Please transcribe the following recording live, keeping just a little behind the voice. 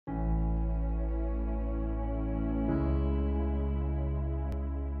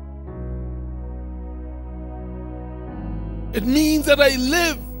It means that I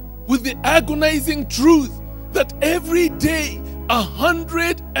live with the agonizing truth that every day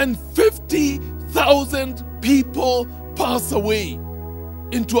 150,000 people pass away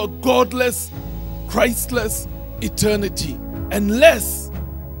into a godless, Christless eternity unless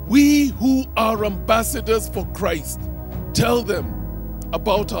we who are ambassadors for Christ tell them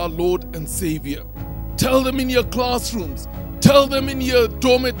about our Lord and Savior. Tell them in your classrooms, tell them in your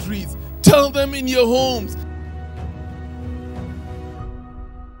dormitories, tell them in your homes.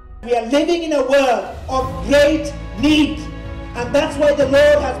 We are living in a world of great need, and that's why the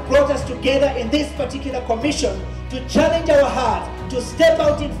Lord has brought us together in this particular commission to challenge our hearts to step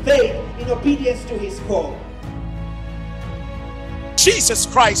out in faith in obedience to His call. Jesus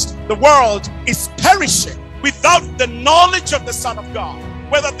Christ, the world is perishing without the knowledge of the Son of God.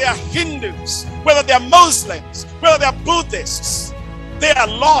 Whether they are Hindus, whether they are Muslims, whether they are Buddhists, they are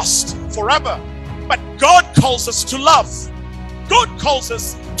lost forever. But God calls us to love. God calls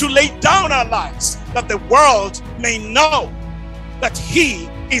us to lay down our lives that the world may know that He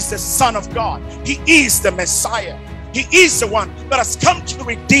is the Son of God. He is the Messiah. He is the one that has come to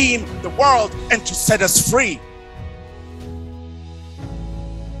redeem the world and to set us free.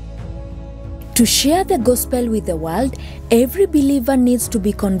 To share the gospel with the world, every believer needs to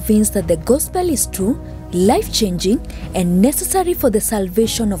be convinced that the gospel is true, life-changing, and necessary for the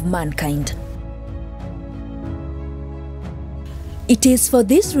salvation of mankind. It is for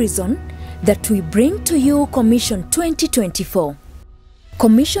this reason that we bring to you Commission 2024.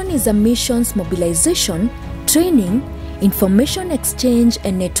 Commission is a missions mobilization, training, information exchange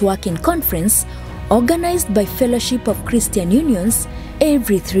and networking conference organized by Fellowship of Christian Unions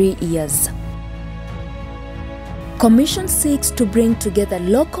every 3 years. Commission seeks to bring together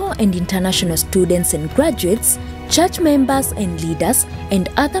local and international students and graduates, church members and leaders, and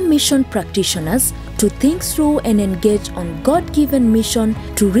other mission practitioners to think through and engage on God-given mission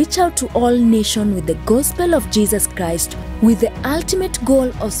to reach out to all nations with the gospel of Jesus Christ with the ultimate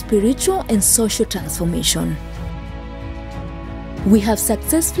goal of spiritual and social transformation. We have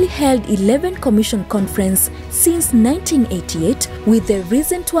successfully held 11 Commission Conferences since 1988, with the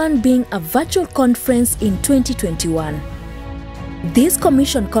recent one being a virtual conference in 2021. This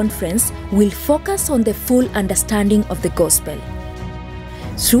Commission Conference will focus on the full understanding of the gospel.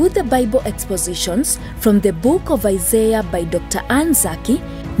 Through the Bible expositions from the book of Isaiah by Dr. Ann Zaki,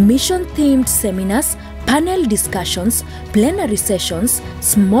 mission-themed seminars, panel discussions, plenary sessions,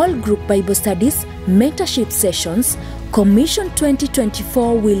 small group Bible studies, mentorship sessions, Commission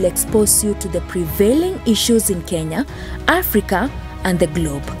 2024 will expose you to the prevailing issues in Kenya, Africa, and the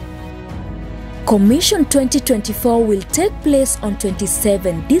globe. Commission 2024 will take place on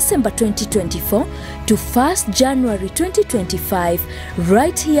 27 December 2024 to 1st January 2025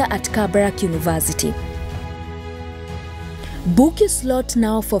 right here at Kabarak University. Book your slot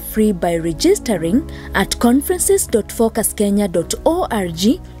now for free by registering at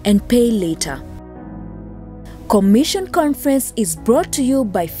conferences.focuskenya.org and pay later. Commission Conference is brought to you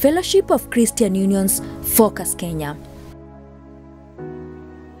by Fellowship of Christian Unions, Focus Kenya.